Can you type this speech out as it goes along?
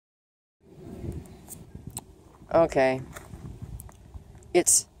Okay.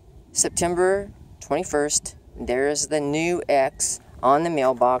 It's September 21st. There's the new X on the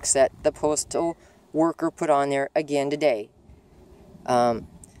mailbox that the postal worker put on there again today.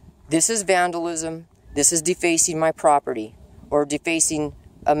 This is vandalism. This is defacing my property or defacing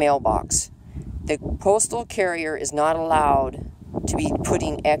a mailbox. The postal carrier is not allowed to be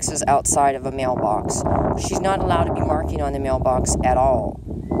putting X's outside of a mailbox. She's not allowed to be marking on the mailbox at all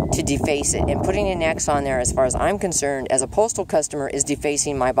to deface it. And putting an X on there, as far as I'm concerned, as a postal customer, is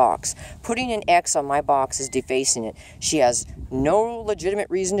defacing my box. Putting an X on my box is defacing it. She has no legitimate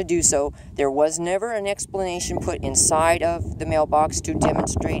reason to do so. There was never an explanation put inside of the mailbox to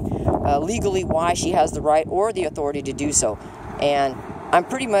demonstrate legally why she has the right or the authority to do so. And I'm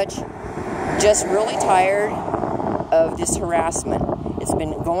pretty much just really tired of this harassment. It's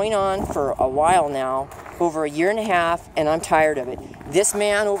been going on for a while now, over a year and a half, and I'm tired of it. This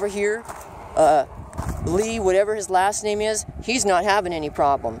man over here, Lee, whatever his last name is, he's not having any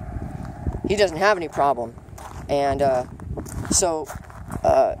problem. He doesn't have any problem. And so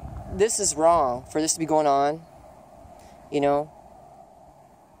this is wrong for this to be going on. You know,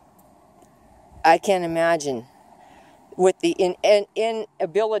 I can't imagine with the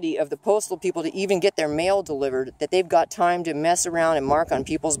inability of the postal people to even get their mail delivered, that they've got time to mess around and mark on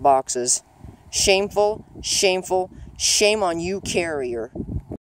people's boxes. Shameful, shameful, shame on you, carrier.